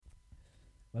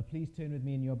Well, please turn with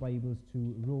me in your Bibles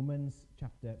to Romans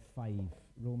chapter 5.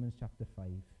 Romans chapter 5.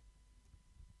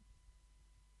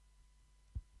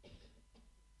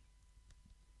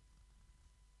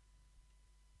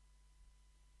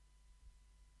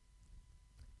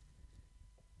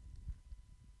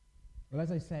 Well, as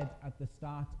I said at the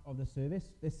start of the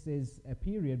service, this is a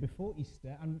period before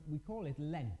Easter, and we call it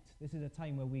Lent. This is a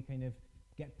time where we kind of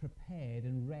get prepared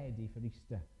and ready for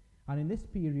Easter. And in this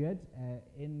period,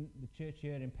 in the church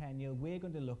here in Penhill, we're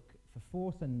going to look for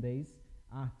 4 Sundays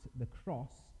at the cross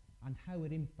and how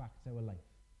it impacts our life.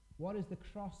 What does the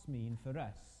cross mean for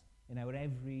us in our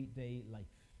everyday life?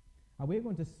 And we're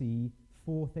going to see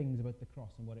 4 things about the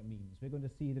cross and what it means. We're going to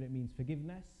see that it means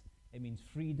forgiveness, it means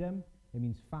freedom, it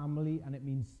means family, and it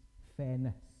means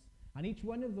fairness. And each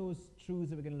one of those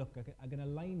truths that we're going to look at are going to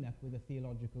line up with a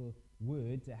theological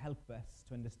word to help us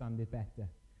to understand it better.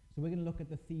 So we're going to look at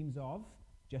the themes of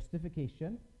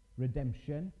justification,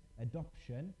 redemption,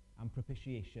 adoption, and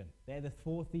propitiation. They're the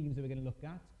 4 themes that we're going to look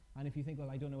at. And if you think, well,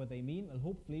 I don't know what they mean, well,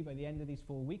 hopefully by the end of these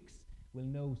 4 weeks, we'll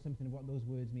know something of what those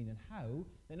words mean and how.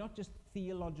 They're not just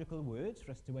theological words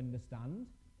for us to understand,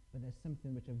 but there's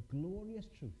something which of glorious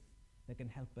truth that can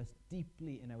help us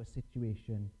deeply in our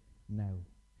situation now.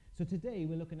 So today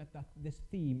we're looking at this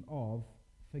theme of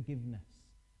forgiveness.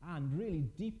 And really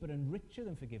deeper and richer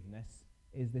than forgiveness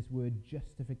is this word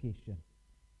justification.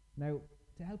 Now,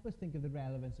 to help us think of the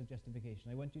relevance of justification,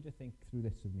 I want you to think through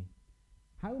this with me.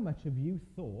 How much have you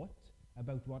thought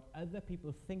about what other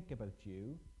people think about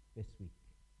you this week?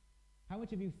 How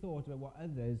much have you thought about what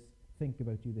others think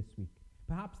about you this week?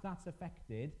 Perhaps that's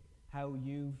affected how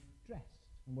you've dressed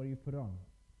and what you've put on.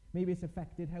 Maybe it's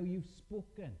affected how you've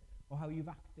spoken or how you've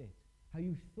acted, how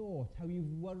you've thought, how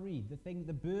you've worried,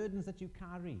 the burdens that you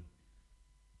carry.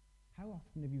 How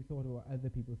often have you thought about what other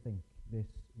people think this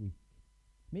week?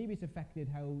 Maybe it's affected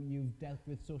how you've dealt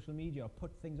with social media or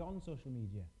put things on social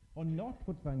media or not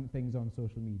put things on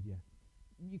social media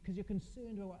because you're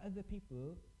concerned about what other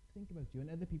people think about you and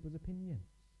other people's opinions.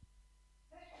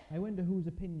 I wonder whose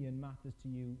opinion matters to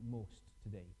you most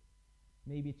today.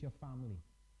 Maybe it's your family.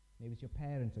 Maybe it's your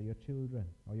parents or your children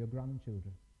or your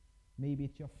grandchildren. Maybe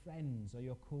it's your friends or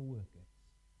your co-workers.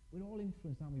 We're all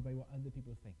influenced, aren't we, by what other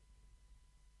people think.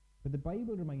 But the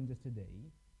Bible reminds us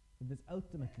today that there's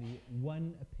ultimately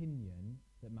one opinion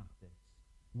that matters.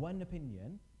 One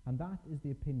opinion, and that is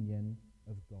the opinion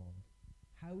of God.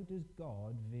 How does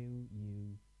God view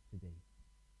you today?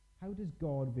 How does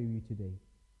God view you today?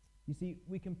 You see,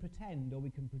 we can pretend or we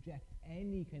can project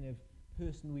any kind of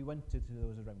person we want to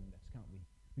those around us, can't we?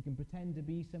 We can pretend to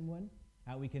be someone,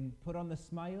 we can put on the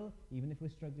smile even if we're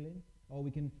struggling, or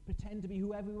we can pretend to be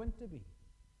whoever we want to be.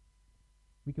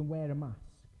 We can wear a mask,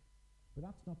 but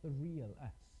that's not the real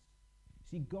us.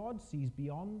 See, God sees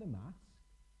beyond the mask,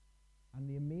 and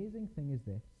the amazing thing is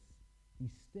this: he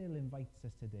still invites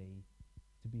us today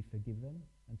to be forgiven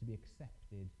and to be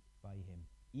accepted by him.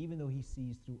 Even though he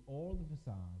sees through all the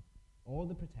facade, all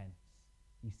the pretense,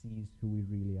 he sees who we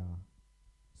really are.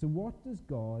 So what does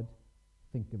God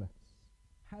think of us?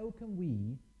 How can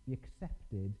we be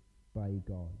accepted by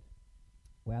God?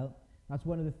 Well, that's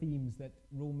one of the themes that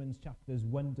Romans chapters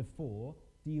 1 to 4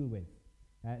 deal with.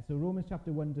 So Romans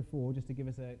chapter 1 to 4, just to give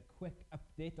us a quick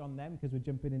update on them, because we're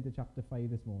jumping into chapter 5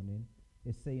 this morning,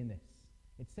 is saying this.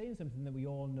 It's saying something that we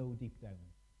all know deep down.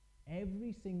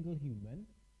 Every single human,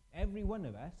 every one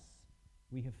of us,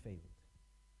 we have failed.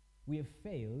 We have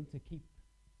failed to keep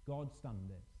God's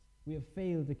standards. We have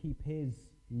failed to keep his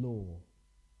law.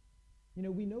 You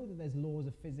know, we know that there's laws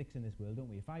of physics in this world, don't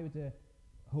we? If I were to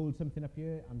hold something up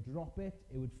here and drop it,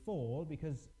 it would fall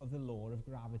because of the law of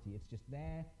gravity. It's just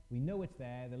there. We know it's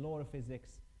there. The law of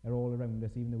physics are all around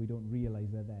us, even though we don't realize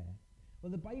they're there.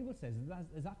 Well, the Bible says that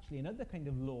there's actually another kind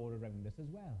of law around us as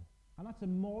well. And that's a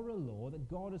moral law that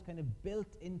God has kind of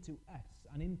built into us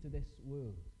and into this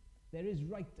world. There is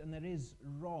right and there is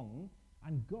wrong,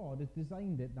 and God has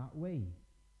designed it that way.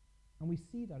 And we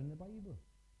see that in the Bible.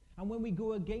 And when we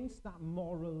go against that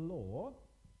moral law,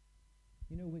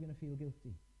 you know, we're going to feel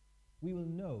guilty. We will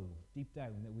know deep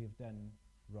down that we have done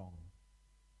wrong.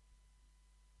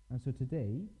 And so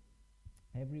today,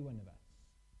 every one of us,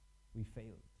 we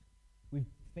failed. We've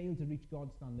failed to reach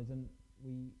God's standards, and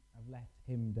we have let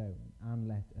him down and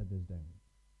let others down.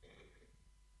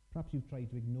 Perhaps you've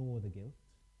tried to ignore the guilt.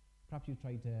 Perhaps you've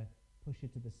tried to push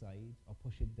it to the side or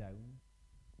push it down.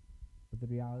 But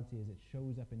the reality is it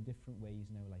shows up in different ways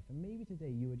in our life. And maybe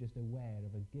today you are just aware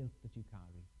of a guilt that you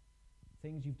carry.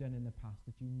 Things you've done in the past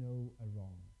that you know are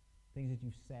wrong. Things that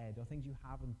you've said or things you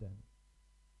haven't done.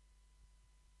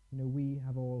 You know, we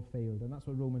have all failed. And that's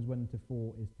what Romans 1 to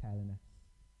 4 is telling us.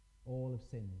 All have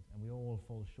sinned, and we all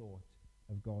fall short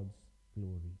of God's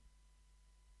glory.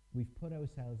 We've put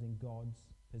ourselves in God's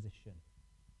position.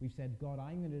 We've said, God,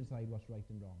 I'm going to decide what's right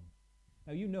and wrong.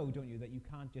 Now, you know, don't you, that you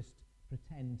can't just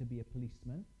pretend to be a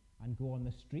policeman and go on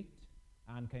the street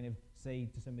and kind of say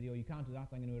to somebody, oh, you can't do that,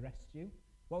 I'm going to arrest you.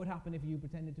 What would happen if you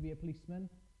pretended to be a policeman?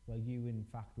 Well, you, in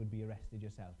fact, would be arrested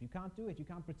yourself. You can't do it. You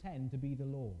can't pretend to be the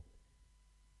law.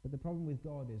 But the problem with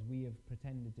God is we have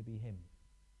pretended to be him.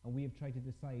 And we have tried to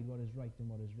decide what is right and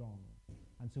what is wrong.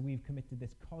 And so we've committed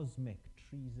this cosmic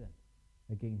treason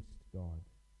against God.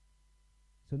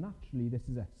 So naturally, this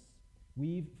is us.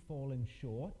 We've fallen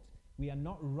short. We are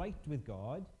not right with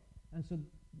God. And so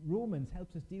Romans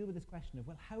helps us deal with this question of,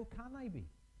 well, how can I be?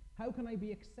 How can I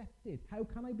be accepted? How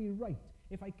can I be right?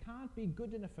 If I can't be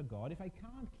good enough for God, if I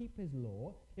can't keep his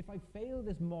law, if I fail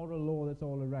this moral law that's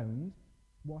all around,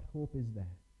 what hope is there?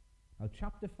 Now,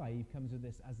 chapter 5 comes with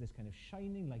this as this kind of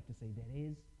shining light to say there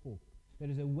is hope. There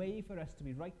is a way for us to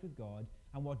be right with God,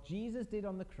 and what Jesus did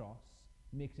on the cross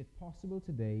makes it possible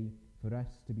today for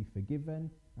us to be forgiven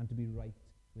and to be right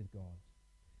with God.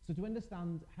 So to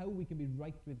understand how we can be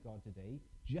right with God today,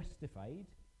 justified,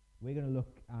 we're going to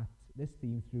look at this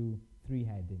theme through 3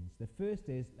 headings. The first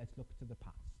is, let's look to the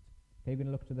past. Okay, we're going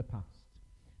to look to the past.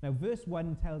 Now, verse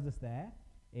 1 tells us there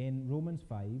in Romans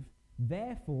 5,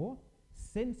 therefore,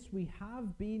 since we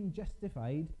have been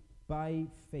justified by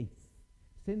faith.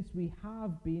 Since we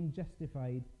have been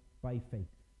justified by faith.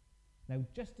 Now,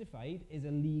 justified is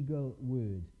a legal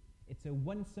word. It's a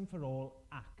once and for all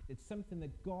act. It's something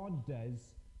that God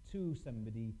does to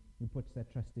somebody who puts their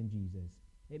trust in Jesus.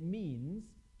 It means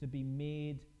to be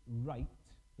made right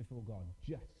before God.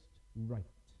 Just right.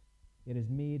 It is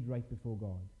made right before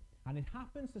God. And it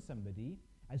happens to somebody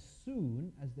as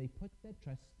soon as they put their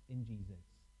trust in Jesus.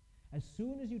 As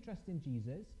soon as you trust in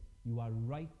Jesus, you are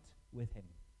right with him.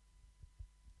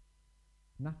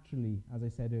 Naturally, as I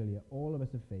said earlier, all of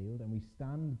us have failed and we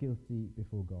stand guilty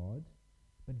before God,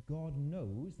 but God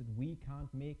knows that we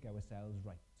can't make ourselves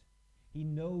right. He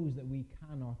knows that we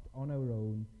cannot, on our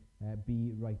own,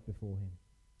 be right before him.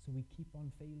 So we keep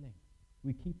on failing.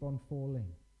 We keep on falling.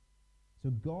 So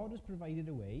God has provided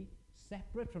a way,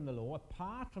 separate from the law,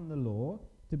 apart from the law,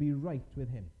 to be right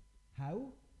with him.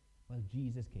 How? Well,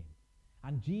 Jesus came.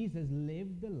 And Jesus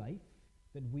lived the life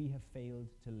that we have failed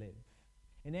to live.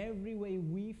 In every way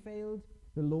we failed,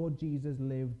 the Lord Jesus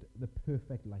lived the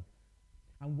perfect life.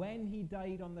 And when he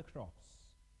died on the cross,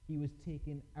 he was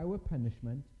taking our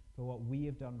punishment for what we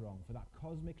have done wrong, for that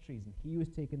cosmic treason. He was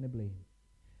taking the blame.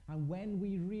 And when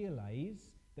we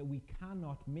realize that we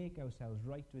cannot make ourselves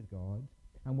right with God,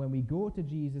 and when we go to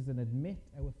Jesus and admit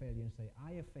our failure and say,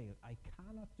 I have failed, I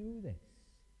cannot do this,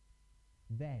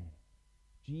 then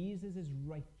Jesus'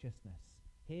 righteousness,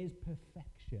 his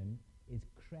perfection, is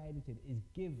credited, is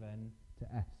given to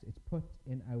us. It's put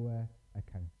in our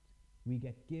account. We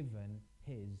get given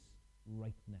his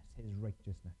rightness, his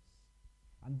righteousness.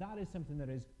 And that is something that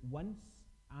is once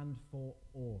and for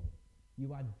all.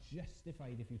 You are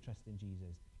justified if you trust in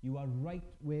Jesus. You are right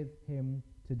with him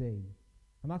today.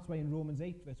 And that's why in Romans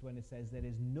 8 verse 1 it says there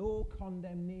is no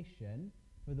condemnation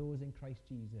for those in Christ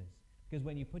Jesus. Because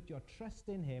when you put your trust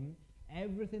in him,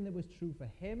 everything that was true for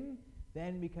him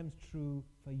then becomes true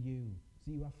for you.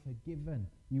 So you are forgiven.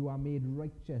 You are made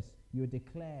righteous. You are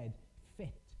declared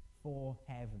fit for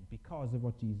heaven because of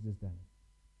what Jesus has done.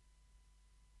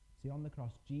 See, on the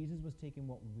cross, Jesus was taking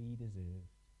what we deserved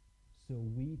so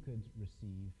we could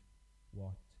receive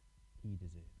what he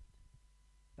deserved.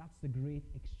 That's the great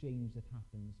exchange that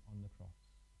happens on the cross.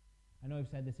 I know I've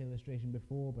said this illustration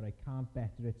before, but I can't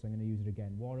better it, so I'm going to use it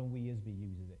again. Warren Wiersbe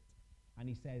uses it. And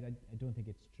he said, I don't think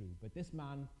it's true, but this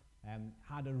man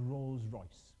had a Rolls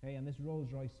Royce. Okay? And this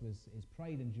Rolls Royce was his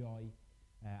pride and joy,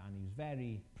 and he was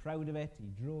very proud of it.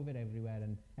 He drove it everywhere.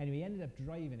 And anyway, he ended up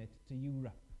driving it to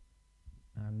Europe.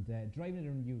 And driving it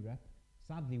around Europe,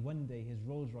 sadly, one day his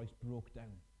Rolls Royce broke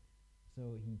down.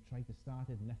 So he tried to start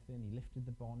it, nothing. He lifted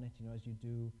the bonnet, as you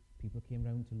do. People came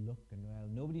round to look, and well,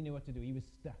 nobody knew what to do. He was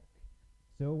stuck.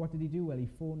 So what did he do? Well, he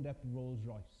phoned up Rolls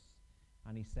Royce,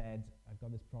 and he said, I've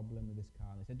got this problem with this car.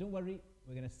 And they said, don't worry,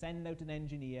 we're going to send out an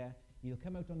engineer. He'll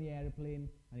come out on the aeroplane,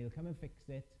 and he'll come and fix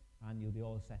it, and you'll be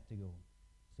all set to go.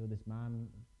 So this man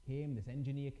came, this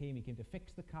engineer came. He came to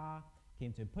fix the car,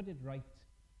 came to put it right,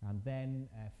 and then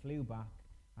flew back.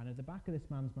 And at the back of this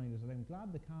man's mind was, I'm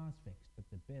glad the car's fixed, but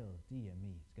the bill, dear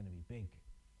me, it's going to be big.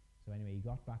 So anyway, he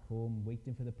got back home,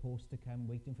 waiting for the post to come,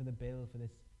 waiting for the bill for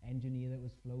this engineer that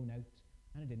was flown out,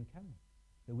 and it didn't come.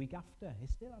 The week after,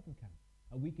 it still hadn't come.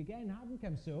 A week again, hadn't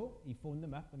come. So he phoned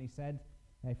them up, and he said,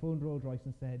 I phoned Rolls-Royce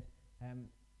and said,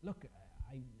 look,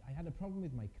 I had a problem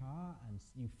with my car, and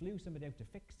you flew somebody out to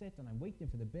fix it, and I'm waiting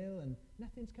for the bill, and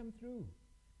nothing's come through.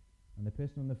 And the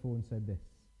person on the phone said this,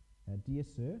 Dear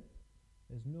sir,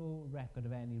 there's no record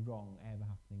of any wrong ever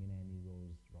happening in any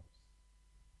Rolls Royce.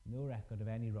 No record of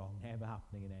any wrong ever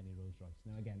happening in any Rolls Royce.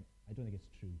 Now again, I don't think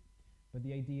it's true, but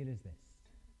the idea is this.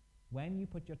 When you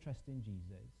put your trust in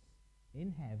Jesus,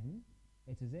 in heaven,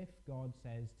 it's as if God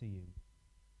says to you,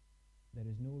 there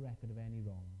is no record of any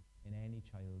wrong in any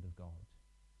child of God,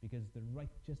 because the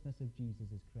righteousness of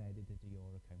Jesus is credited to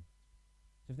your account.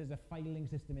 So if there's a filing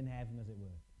system in heaven, as it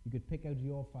were, you could pick out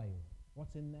your file.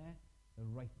 What's in there? The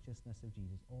righteousness of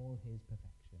Jesus, all his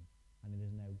perfection, and it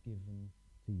is now given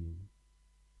to you.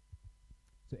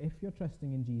 So if you're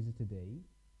trusting in Jesus today,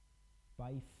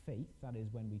 by faith, that is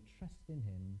when we trust in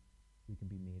him, we can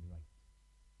be made right.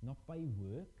 Not by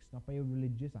works, not by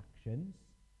religious actions,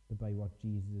 but by what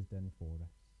Jesus has done for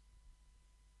us.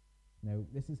 Now,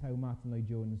 this is how Martin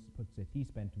Lloyd-Jones puts it. He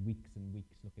spent weeks and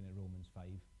weeks looking at Romans 5.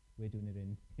 We're doing it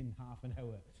in half an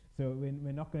hour. So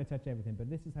we're not going to touch everything, but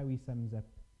this is how he sums up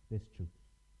this truth.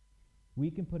 We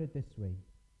can put it this way.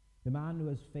 The man who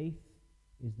has faith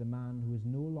is the man who is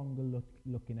no longer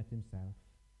looking at himself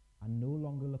and no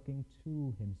longer looking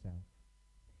to himself.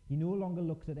 He no longer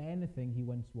looks at anything he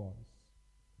once was.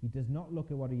 He does not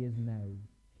look at what he is now.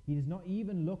 He does not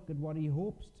even look at what he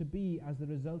hopes to be as the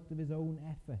result of his own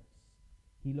efforts.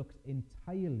 He looks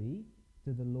entirely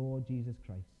to the Lord Jesus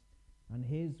Christ and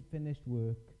his finished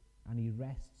work, and he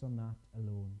rests on that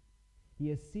alone. He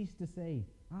has ceased to say,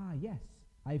 yes,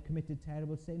 I have committed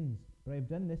terrible sins, but I have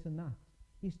done this and that.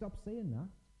 He stops saying that.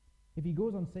 If he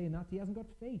goes on saying that, he hasn't got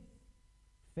faith.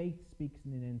 Faith speaks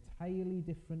in an entirely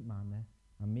different manner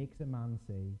and makes a man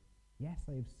say, yes,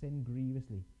 I have sinned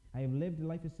grievously. I have lived a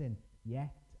life of sin,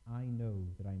 yet I know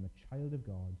that I am a child of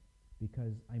God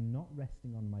because I'm not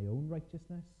resting on my own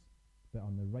righteousness, but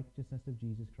on the righteousness of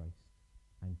Jesus Christ.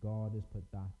 And God has put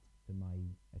that to my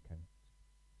account.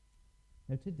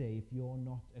 Now today, if you're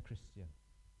not a Christian,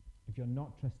 if you're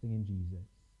not trusting in Jesus,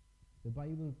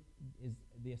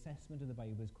 the assessment of the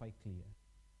Bible is quite clear.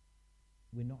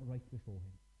 We're not right before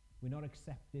him. We're not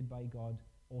accepted by God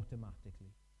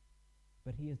automatically.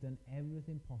 But he has done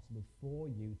everything possible for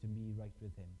you to be right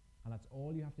with him. And that's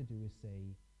all you have to do is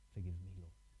say, forgive me,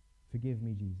 Lord. Forgive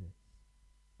me, Jesus.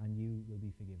 And you will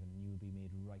be forgiven and you will be made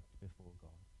right before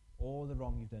God. All the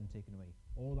wrong you've done taken away.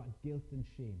 All that guilt and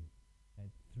shame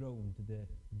thrown to the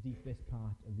deepest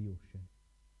part of the ocean.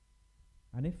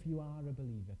 And if you are a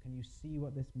believer, can you see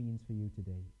what this means for you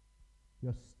today?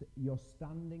 Your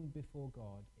standing before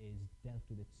God is dealt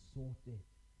with. It's sorted.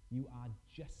 You are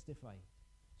justified.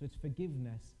 So it's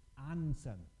forgiveness and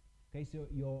some. Okay, so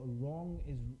your wrong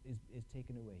is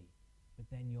taken away, but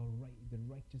then the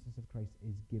righteousness of Christ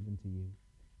is given to you.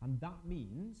 And that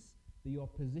means that your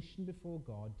position before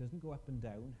God doesn't go up and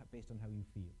down based on how you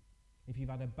feel. If you've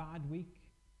had a bad week,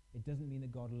 it doesn't mean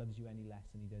that God loves you any less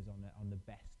than he does on the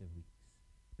best of weeks.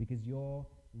 Because your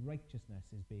righteousness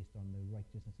is based on the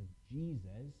righteousness of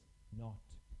Jesus, not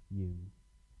you.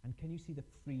 And can you see the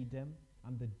freedom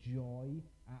and the joy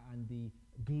and the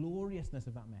gloriousness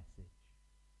of that message?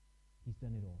 He's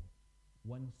done it all,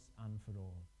 once and for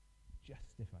all,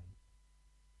 justified.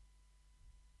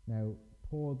 Now,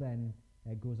 Paul then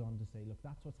goes on to say, look,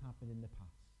 that's what's happened in the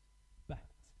past. But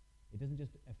it doesn't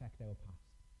just affect our past.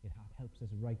 It helps us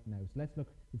right now. So let's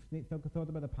look, we've thought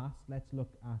about the past, let's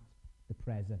look at the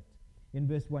present. In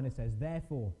verse 1 it says,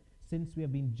 therefore, since we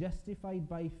have been justified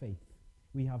by faith,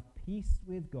 we have peace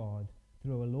with God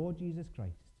through our Lord Jesus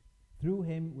Christ. Through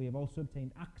him we have also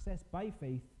obtained access by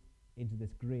faith into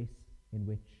this grace in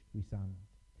which we stand.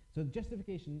 So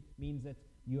justification means that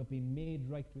you have been made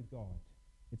right with God.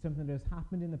 It's something that has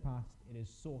happened in the past. It is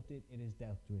sorted. It is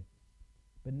dealt with.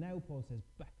 But now Paul says,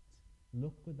 but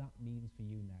look what that means for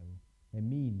you now. It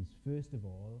means, first of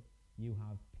all, you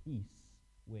have peace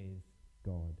with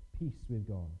God. Peace with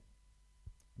God.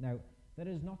 Now, that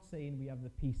is not saying we have the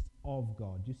peace of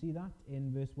God. Do you see that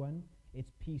in verse 1?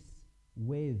 It's peace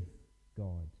with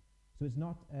God. So it's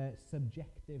not a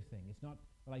subjective thing. It's not,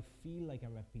 well, I feel like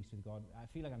I have peace with God. I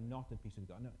feel like I'm not at peace with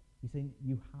God. No, he's saying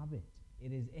you have it.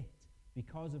 It is it.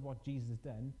 Because of what Jesus has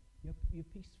done, you're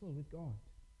peaceful with God.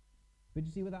 But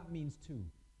you see what that means too?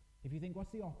 If you think,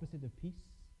 what's the opposite of peace?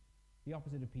 The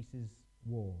opposite of peace is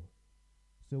war.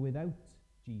 So without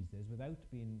Jesus, without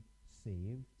being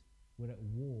saved, we're at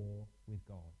war with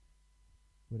God.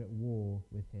 We're at war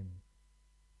with him.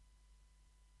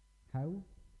 How?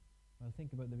 Well,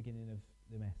 think about the beginning of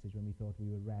the message when we thought we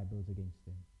were rebels against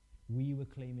him. We were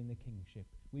claiming the kingship.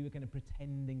 We were kind of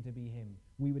pretending to be him.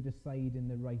 We were deciding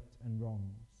the right and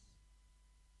wrongs.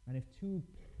 And if two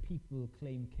people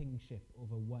claim kingship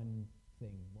over one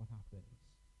thing, what happens?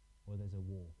 Well, there's a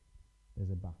war.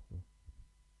 There's a battle.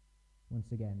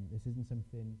 Once again, this isn't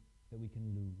something that we can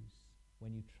lose.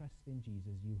 When you trust in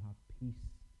Jesus, you have peace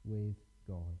with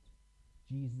God.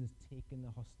 Jesus has taken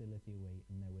the hostility away,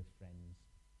 and now we're friends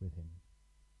with him.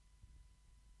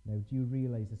 Now, do you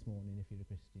realize this morning, if you're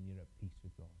a Christian, you're at peace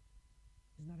with God?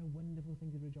 Isn't that a wonderful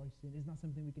thing to rejoice in? Isn't that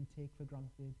something we can take for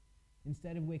granted?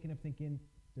 Instead of waking up thinking,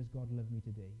 does God love me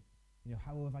today?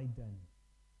 How have I done?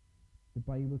 The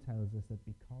Bible tells us that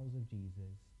because of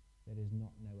Jesus, there is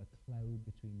not now a cloud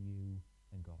between you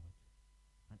and God.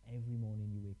 And every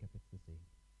morning you wake up, it's the same.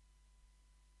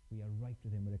 We are right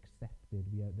with him. We're accepted.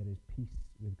 There is peace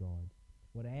with God.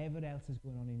 Whatever else is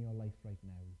going on in your life right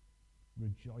now,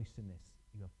 rejoice in this.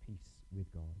 You have peace with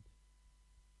God.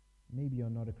 Maybe you're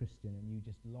not a Christian and you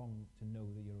just long to know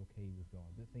that you're okay with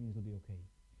God, that things will be okay.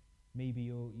 Maybe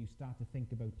you start to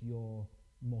think about your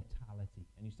mortality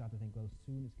and you start to think, well,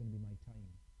 soon it's going to be my time.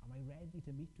 Am I ready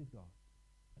to meet with God?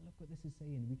 And look what this is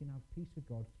saying. We can have peace with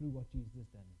God through what Jesus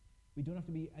has done. We don't have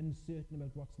to be uncertain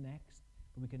about what's next,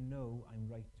 but we can know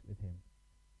I'm right with him.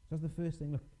 So that's the first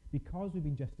thing. Look, because we've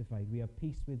been justified, we have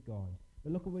peace with God.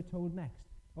 But look what we're told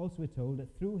next. Also we're told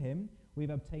that through him we've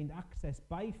obtained access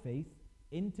by faith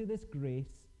into this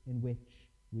grace in which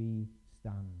we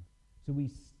stand. So we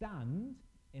stand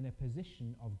in a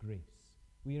position of grace.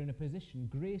 We are in a position,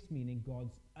 grace meaning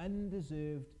God's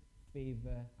undeserved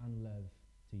favour and love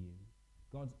to you.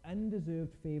 God's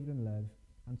undeserved favour and love.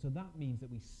 And so that means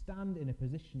that we stand in a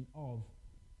position of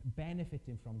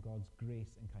benefiting from God's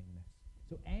grace and kindness.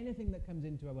 So anything that comes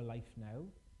into our life now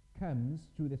comes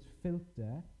through this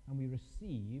filter, and we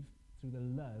receive through the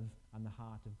love and the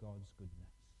heart of God's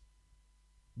goodness.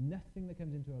 Nothing that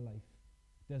comes into our life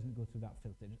doesn't go through that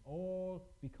filter. It's all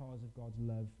because of God's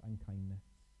love and kindness.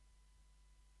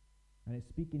 And it's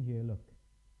speaking here, look,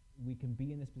 we can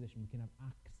be in this position. We can have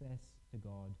access to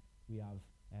God. We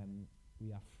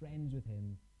are friends with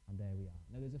him, and there we are.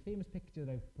 Now, there's a famous picture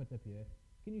that I've put up here.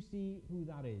 Can you see who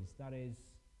that is? That is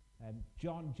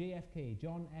JFK,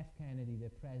 John F. Kennedy, the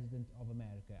President of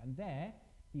America. And there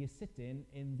he is sitting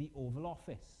in the Oval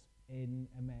Office in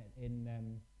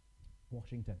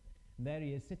Washington. And there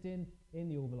he is sitting in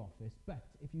the Oval Office. But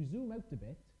if you zoom out a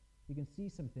bit, you can see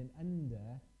something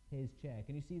under his chair.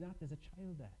 Can you see that? There's a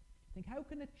child there. Think, how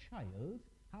can a child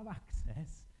have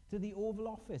access to the Oval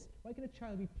Office? Why can a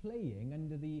child be playing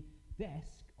under the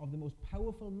desk of the most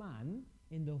powerful man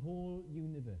in the whole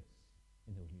universe?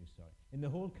 In the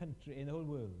whole country, in the whole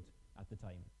world at the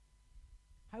time.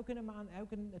 How can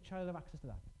a child have access to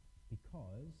that?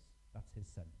 Because that's his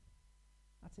son.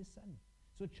 That's his son.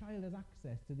 So a child has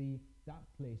access to that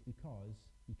place because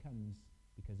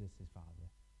it's his father.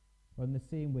 Well, in the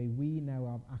same way, we now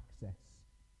have access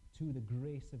to the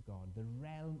grace of God, the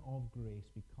realm of grace,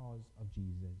 because of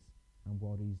Jesus and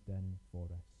what he's done for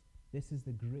us. This is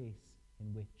the grace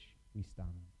in which we stand.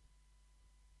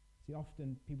 See,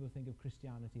 often people think of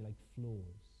Christianity like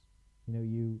floors.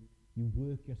 You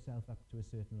work yourself up to a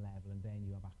certain level and then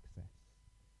you have access.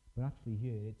 But actually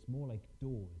here, it's more like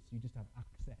doors. You just have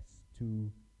access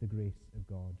to the grace of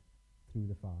God through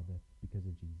the Father because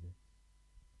of Jesus.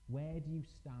 Where do you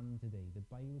stand today? The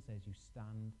Bible says you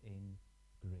stand in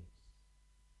grace.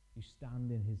 You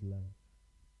stand in his love.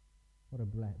 What a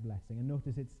blessing. And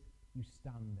notice you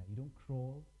stand there. You don't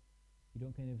crawl. You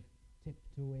don't kind of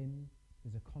tiptoe in.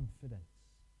 There's a confidence,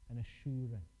 an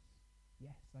assurance.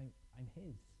 Yes, I'm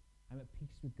his. I'm at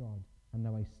peace with God. And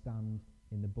now I stand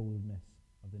in the boldness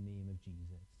of the name of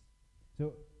Jesus.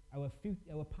 So our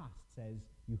past says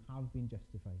you have been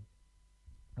justified.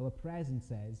 Our present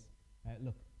says,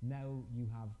 look, now you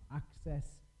have access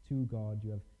to God.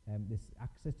 You have this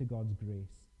access to God's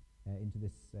grace, into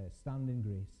this standing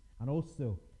grace. And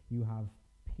also you have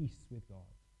peace with God.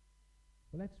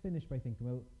 Well, let's finish by thinking,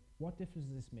 well, what difference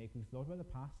does this make? We've thought about the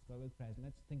past, thought about the present.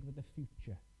 Let's think about the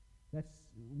future.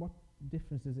 What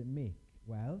difference does it make?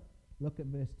 Well, look at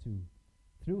verse 2.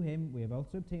 Through him we have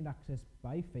also obtained access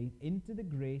by faith into the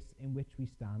grace in which we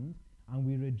stand, and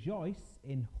we rejoice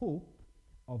in hope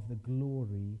of the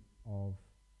glory of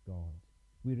God.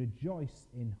 We rejoice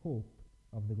in hope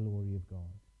of the glory of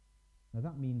God. Now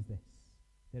that means this.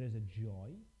 There is a joy,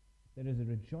 there is a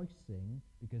rejoicing,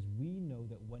 because we know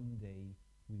that one day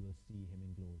we will see him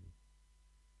in glory.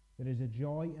 There is a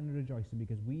joy and a rejoicing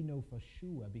because we know for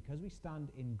sure, because we stand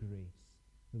in grace,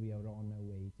 that we are on our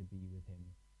way to be with him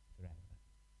forever.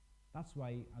 That's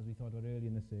why, as we thought about earlier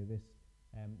in the service,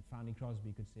 Fanny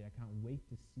Crosby could say, I can't wait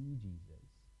to see Jesus,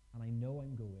 and I know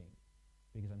I'm going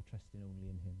because I'm trusting only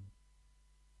in him.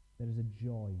 There is a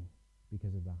joy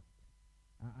because of that.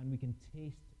 and we can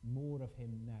taste more of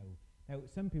him now. Now,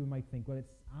 some people might think, well,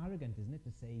 it's arrogant, isn't it,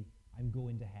 to say, I'm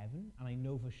going to heaven, and I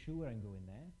know for sure I'm going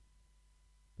there.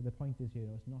 But the point is here,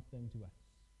 it's not down to us.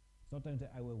 It's not down to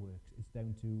our works. It's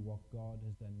down to what God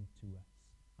has done to us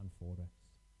and for us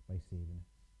by saving us.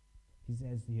 He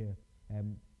says here,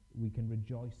 we can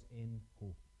rejoice in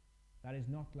hope. That is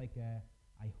not like a,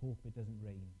 I hope it doesn't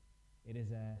rain. It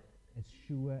is a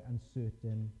sure and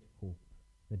certain hope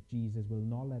that Jesus will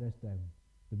not let us down,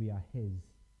 that we are his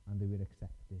and that we're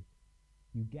accepted.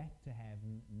 You get to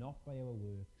heaven not by our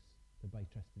works, but by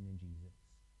trusting in Jesus.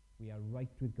 We are right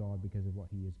with God because of what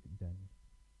he has done.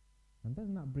 And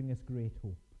doesn't that bring us great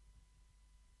hope?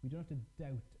 We don't have to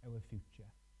doubt our future.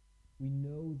 We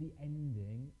know the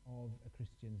ending of a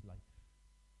Christian's life.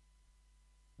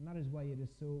 And that is why it is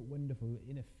so wonderful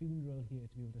in a funeral here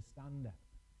to be able to stand up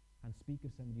and speak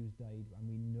of somebody who's died, and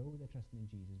we know they're trusting in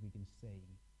Jesus. We can say,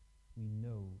 we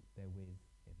know they're with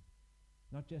him.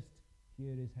 Not just,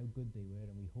 here is how good they were,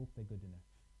 and we hope they're good enough.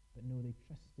 But no, they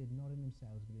trusted not in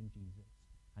themselves, but in Jesus.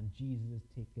 And Jesus has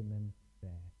taken them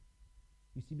there.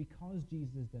 You see, because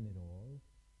Jesus has done it all,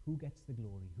 who gets the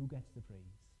glory? Who gets the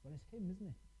praise? Well, it's him, isn't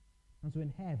it? And so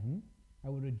in heaven,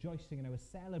 our rejoicing and our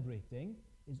celebrating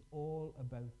is all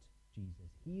about Jesus.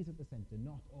 He's at the centre,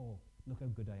 not, oh, look how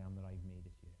good I am that I've made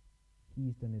it here.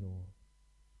 He's done it all.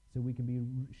 So we can be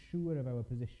sure of our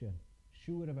position,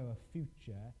 sure of our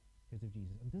future because of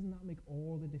Jesus. And doesn't that make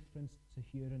all the difference to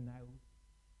here and now?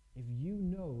 If you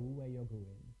know where you're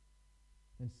going,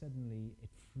 then suddenly it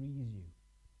frees you.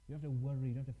 You don't have to worry,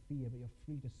 you don't have to fear, but you're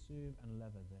free to serve and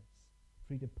love others,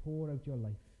 free to pour out your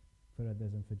life for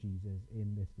others and for Jesus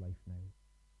in this life now.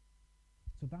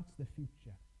 So that's the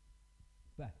future.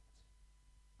 But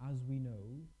as we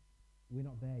know, we're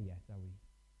not there yet, are we?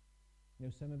 You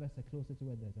know, some of us are closer to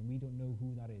others, and we don't know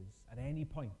who that is. At any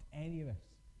point, any of us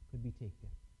could be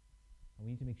taken. And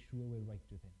we need to make sure we're right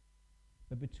with him.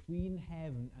 But between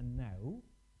heaven and now,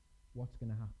 what's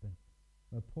going to happen?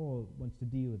 Well, Paul wants to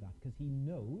deal with that because he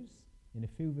knows, in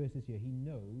a few verses here, he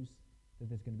knows that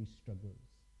there's going to be struggles,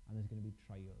 and there's going to be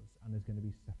trials, and there's going to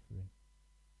be suffering.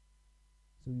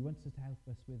 So he wants us to help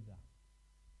us with that.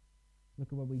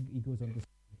 Look at what he goes on to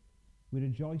say. We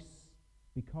rejoice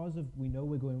because of, we know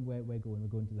we're going where we're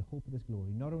going to the hope of this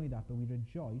glory. Not only that, but we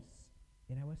rejoice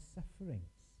in our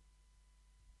sufferings.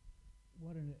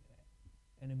 What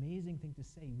an amazing thing to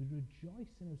say. We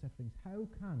rejoice in our sufferings. How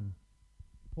can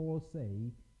Paul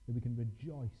say that we can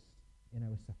rejoice in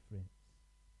our sufferings?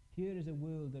 Here is a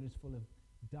world that is full of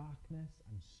darkness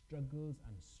and struggles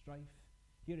and strife.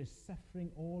 Here is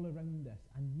suffering all around us.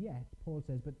 And yet, Paul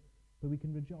says, but we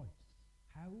can rejoice.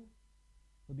 How?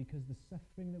 Well, because the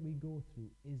suffering that we go through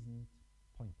isn't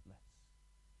pointless.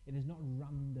 It is not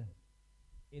random.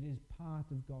 It is part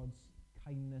of God's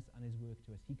kindness and his work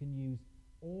to us. He can use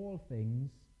all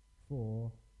things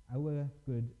for our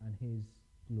good and his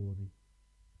glory.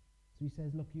 So he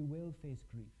says, look, you will face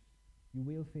grief. You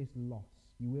will face loss.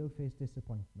 You will face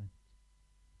disappointment.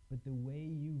 But the way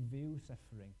you view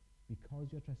suffering, because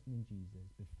you're trusting in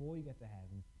Jesus, before you get to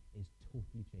heaven, is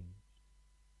totally changed.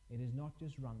 It is not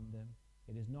just random.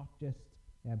 It is not just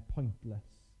pointless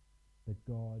that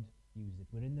God uses it.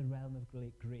 We're in the realm of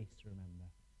grace, remember.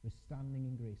 We're standing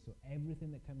in grace. So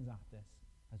everything that comes at us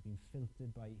has been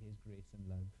filtered by his grace and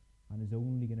love and is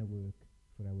only going to work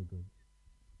for our good.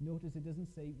 Notice it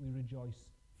doesn't say we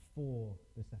rejoice for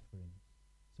the sufferings.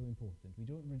 So important. We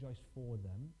don't rejoice for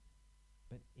them,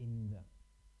 but in them.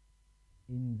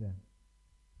 In them.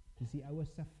 You see, our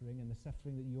suffering and the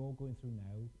suffering that you're going through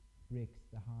now breaks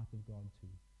the heart of God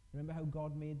too. Remember how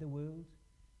God made the world?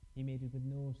 He made it with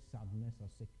no sadness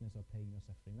or sickness or pain or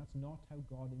suffering. That's not how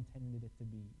God intended it to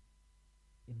be.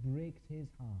 It breaks his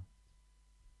heart.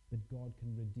 But God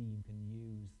can redeem, can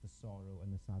use the sorrow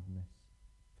and the sadness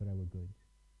for our good.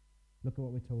 Look at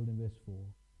what we're told in verse 4.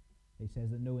 It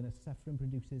says that knowing that suffering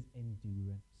produces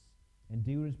endurance.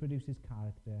 Endurance produces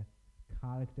character.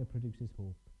 Character produces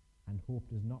hope. And hope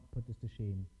does not put us to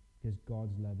shame because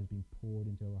God's love has been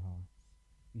poured into our hearts.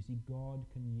 You see, God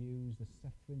can use the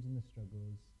sufferings and the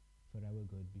struggles for our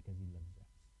good because he loves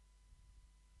us.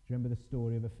 Do you remember the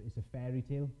story of it's a fairy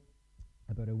tale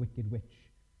about a wicked witch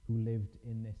who lived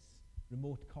in this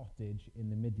remote cottage in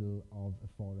the middle of a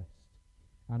forest.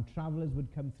 And travellers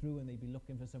would come through and they'd be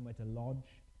looking for somewhere to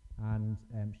lodge, and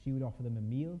she would offer them a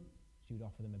meal, she would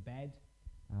offer them a bed,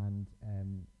 and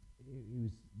it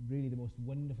was really the most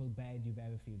wonderful bed you've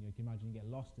ever felt. You can imagine you get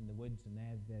lost in the woods and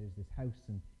there is this house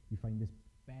and you find this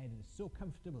bed and it's so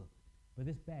comfortable. But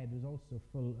this bed was also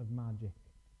full of magic.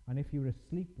 And if you were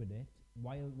asleep with it,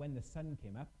 when the sun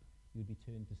came up, you'd be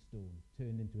turned to stone,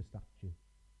 turned into a statue.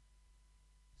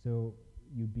 So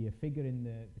you'd be a figure in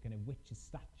the kind of witch's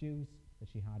statues that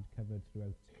she had covered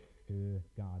throughout her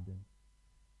garden.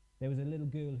 There was a little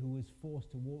girl who was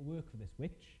forced to work for this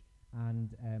witch,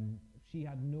 and she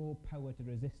had no power to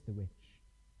resist the witch.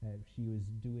 She was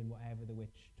doing whatever the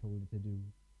witch told her to do.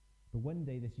 But one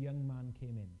day this young man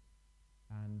came in,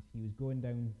 and he was going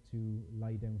down to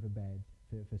lie down for bed,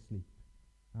 for sleep.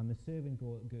 And the servant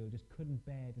girl just couldn't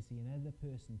bear to see another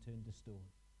person turned to stone.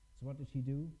 So what did she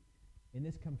do? In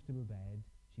this comfortable bed,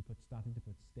 she started to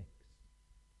put sticks.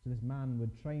 So this man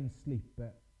would try and sleep,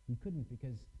 but he couldn't,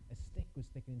 because a stick was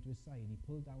sticking into his side. He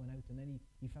pulled that one out, and then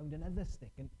he found another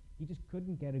stick, and he just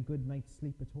couldn't get a good night's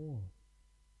sleep at all.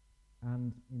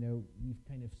 And, he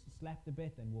kind of slept a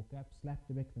bit, then woke up, slept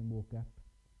a bit, then woke up.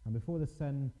 And before the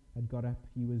sun had got up,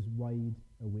 he was wide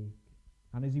awake.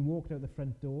 And as he walked out the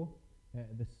front door,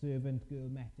 the servant girl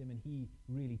met him, and he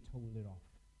really told her off.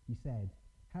 He said,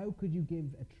 "How could you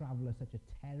give a traveller such a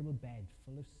terrible bed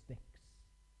full of sticks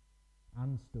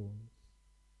and stones?"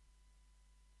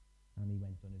 And he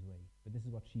went on his way. But this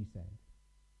is what she said.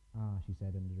 She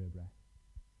said under her breath,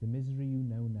 "The misery you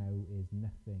know now is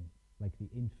nothing like the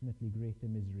infinitely greater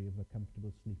misery of a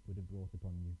comfortable sleep would have brought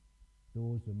upon you.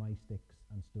 Those were my sticks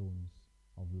and stones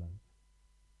of love."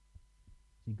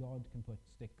 See, God can put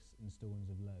sticks and stones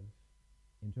of love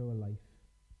into our life,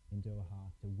 into our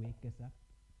heart, to wake us up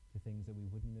to things that we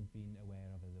wouldn't have been aware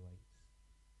of otherwise.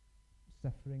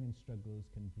 Suffering and struggles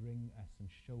can bring us and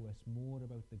show us more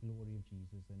about the glory of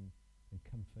Jesus than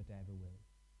comfort ever will.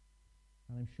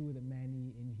 And I'm sure that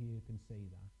many in here can say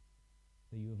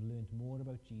that you have learnt more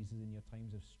about Jesus in your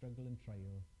times of struggle and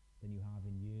trial than you have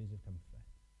in years of comfort.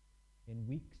 In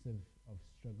weeks of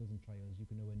struggles and trials, you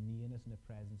can know a nearness and a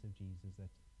presence of Jesus that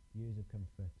years of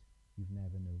comfort you've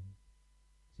never known.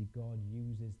 See, God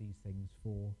uses these things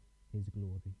for his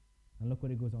glory. And look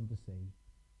what it goes on to say.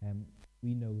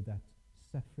 We know that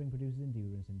suffering produces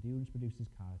endurance, endurance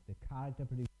produces character, character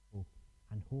produces hope,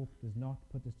 and hope does not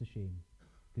put us to shame,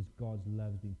 because God's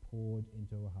love has been poured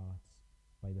into our hearts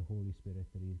by the Holy Spirit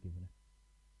that he has given us.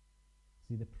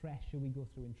 See, the pressure we go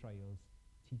through in trials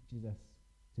teaches us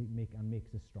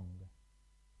makes us stronger.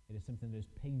 It is something that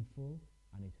is painful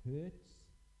and it hurts,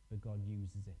 but God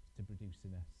uses it to produce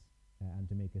in us and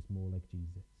to make us more like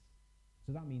Jesus.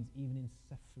 So that means even in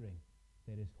suffering,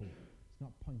 there is hope. It's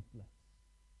not pointless.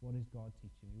 What is God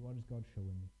teaching me? What is God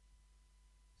showing me?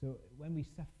 So when we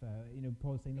suffer,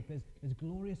 Paul's saying, look, there's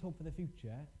glorious hope for the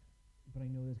future, but I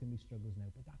know there's going to be struggles now.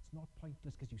 But that's not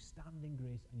pointless, because you stand in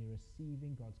grace and you're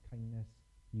receiving God's kindness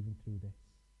even through this.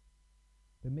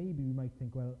 But maybe we might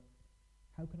think, well,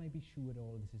 how can I be sure that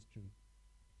all of this is true?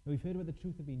 Now, we've heard about the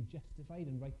truth of being justified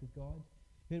and right with God.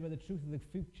 Heard about the truth of the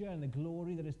future and the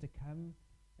glory that is to come.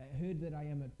 Heard that I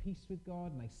am at peace with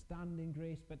God and I stand in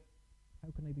grace, but how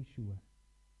can I be sure?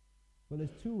 Well,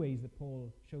 there's two ways that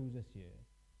Paul shows us here.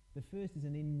 The first is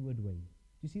an inward way.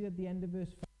 Do you see that at the end of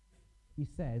verse 5? He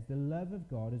says, the love of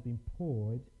God has been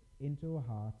poured into our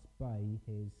hearts by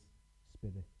his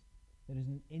Spirit. There is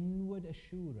an inward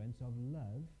assurance of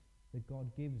love that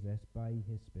God gives us by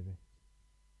his Spirit.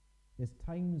 There's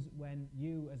times when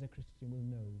you as a Christian will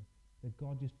know that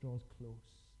God just draws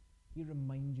close. He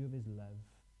reminds you of his love,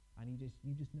 and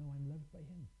you just know I'm loved by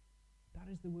him.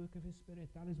 That is the work of his Spirit.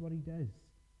 That is what he does.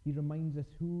 He reminds us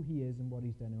who he is and what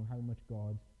he's done and how much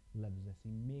God loves us.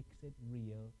 He makes it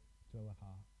real to our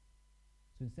heart.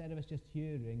 So instead of us just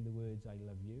hearing the words, I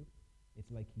love you, it's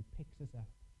like he picks us up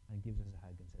and gives us a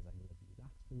hug and says, I love you.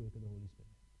 That's the work of the Holy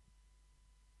Spirit.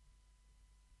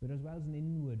 But as well as an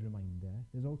inward reminder,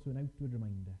 there's also an outward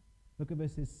reminder. Look at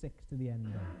verses 6 to the end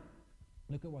there.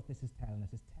 Look at what this is telling us.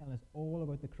 It's telling us all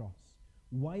about the cross.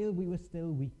 While we were still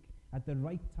weak, at the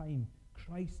right time,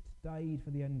 Christ died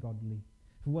for the ungodly.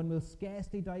 For one will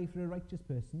scarcely die for a righteous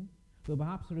person, though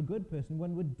perhaps for a good person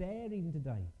one would dare even to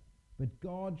die. But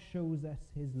God shows us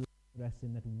his love for us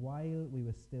in that while we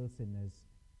were still sinners,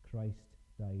 Christ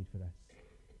died for us.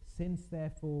 Since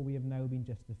therefore we have now been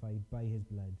justified by his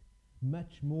blood,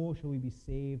 much more shall we be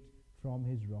saved from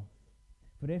his wrath.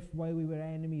 For if while we were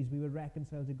enemies we were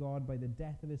reconciled to God by the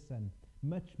death of his Son,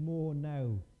 much more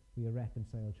now we are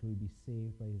reconciled shall we be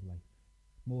saved by his life.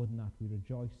 More than that, we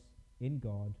rejoice in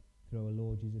God through our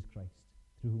Lord Jesus Christ,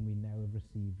 through whom we now have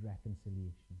received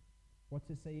reconciliation. What's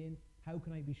it saying? How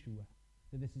can I be sure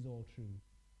that this is all true?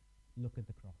 Look at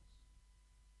the cross.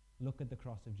 Look at the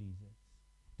cross of Jesus.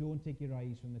 Don't take your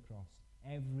eyes from the cross.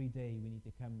 Every day we need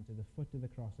to come to the foot of the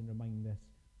cross and remind us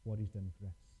what he's done for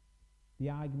us. The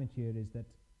argument here is that,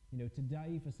 to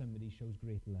die for somebody shows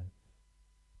great love.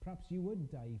 Perhaps you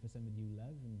would die for somebody you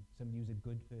love and somebody who's a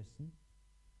good person,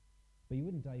 but you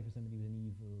wouldn't die for somebody who's an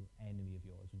evil enemy of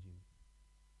yours, would you?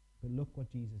 But look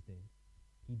what Jesus did.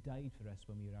 He died for us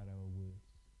when we were at our worst,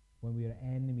 when we were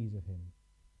enemies of him.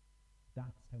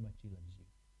 That's how much he loves you.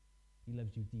 He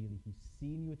loves you dearly. He's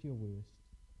seen you at your worst,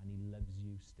 and he loves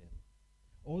you still.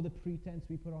 All the pretense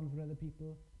we put on for other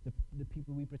people, the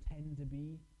people we pretend to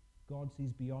be, God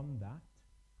sees beyond that,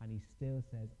 and he still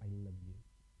says, I love you.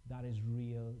 That is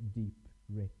real, deep,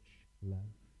 rich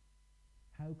love.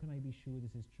 How can I be sure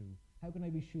this is true? How can I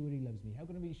be sure he loves me? How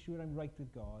can I be sure I'm right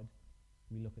with God?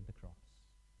 We look at the cross.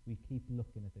 We keep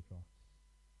looking at the cross.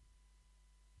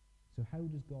 So how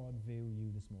does God view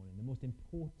you this morning? The most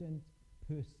important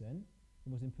person,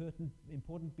 the most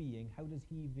important being, how does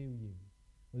he view you?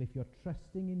 Well, if you're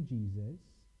trusting in Jesus,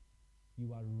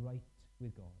 you are right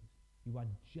with God. You are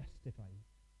justified.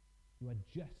 You are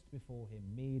just before him,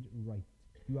 made right.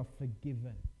 You are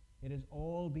forgiven. It has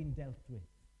all been dealt with.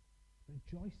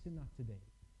 Rejoice in that today.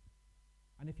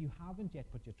 And if you haven't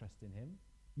yet put your trust in him,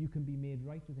 you can be made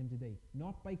right with him today.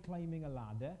 Not by climbing a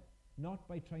ladder, not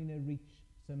by trying to reach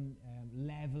some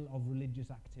level of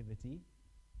religious activity,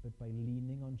 but by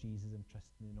leaning on Jesus and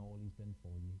trusting in all he's done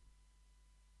for you.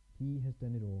 He has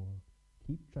done it all.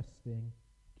 Keep trusting,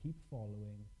 keep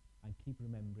following, and keep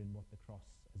remembering what the cross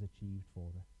has achieved for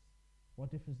us.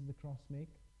 What difference does the cross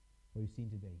make? Well, you've seen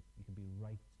today. You can be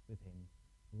right with him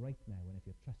right now, and if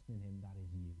you're trusting in him, that is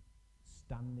you.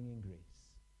 Standing in grace.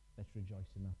 Let's rejoice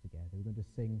in that together. We're going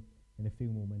to sing in a few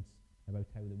moments about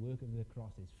how the work of the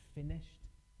cross is finished.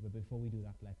 But before we do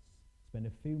that, let's spend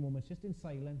a few moments just in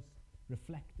silence,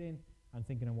 reflecting and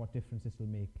thinking on what difference this will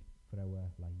make for our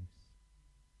lives.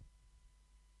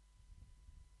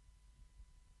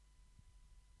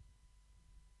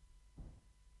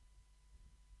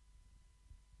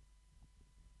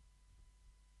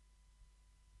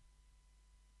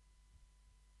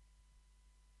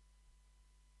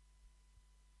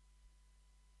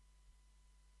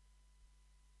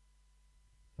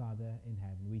 Father in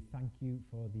heaven, we thank you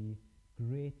for the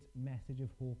great message of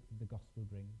hope that the gospel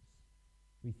brings.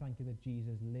 We thank you that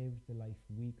Jesus lived the life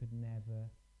we could never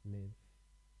live,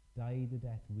 died the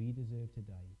death we deserve to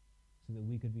die, so that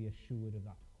we could be assured of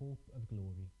that hope of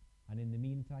glory. And in the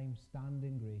meantime, stand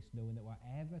in grace, knowing that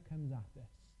whatever comes at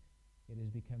us, it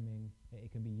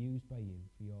can be used by you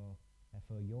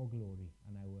for your glory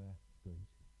and our good.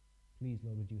 Please,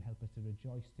 Lord, would you help us to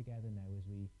rejoice together now as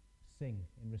we sing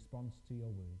in response to your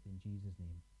word. In Jesus'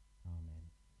 name,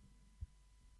 amen.